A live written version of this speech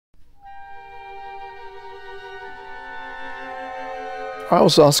I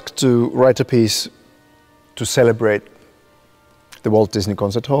was asked to write a piece to celebrate the Walt Disney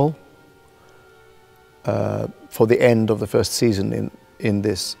Concert Hall for the end of the first season in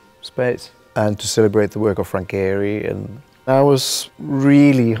this space, and to celebrate the work of Frank Gehry. And I was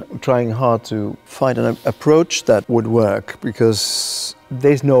really trying hard to find an approach that would work, because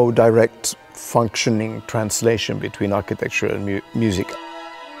there's no direct functioning translation between architecture and music.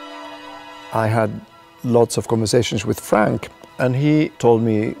 I had lots of conversations with Frank, and he told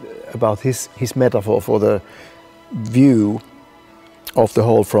me about his metaphor for the view of the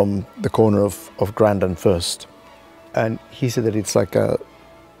hall from the corner of Grand and First. And he said that it's like a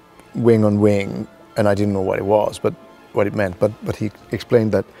wing on wing, and I didn't know what it was, but what it meant. But he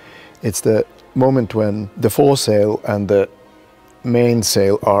explained that it's the moment when the foresail and the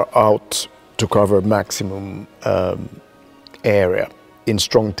mainsail are out to cover maximum area in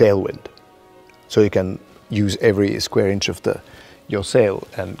strong tailwind. So you can use every square inch of your sail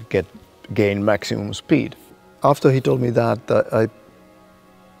and gain maximum speed. After he told me that, I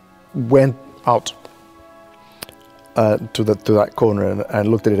went out to that corner and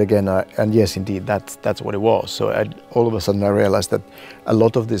looked at it again, and yes, indeed, that's what it was. So all of a sudden I realized that a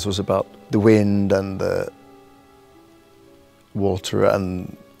lot of this was about the wind and the water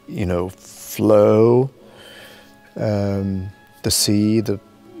and, you know, flow, the sea, the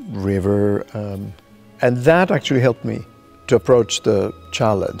river, and that actually helped me to approach the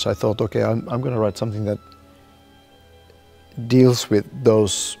challenge. I thought, okay, I'm going to write something that deals with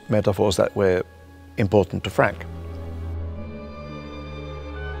those metaphors that were important to Frank.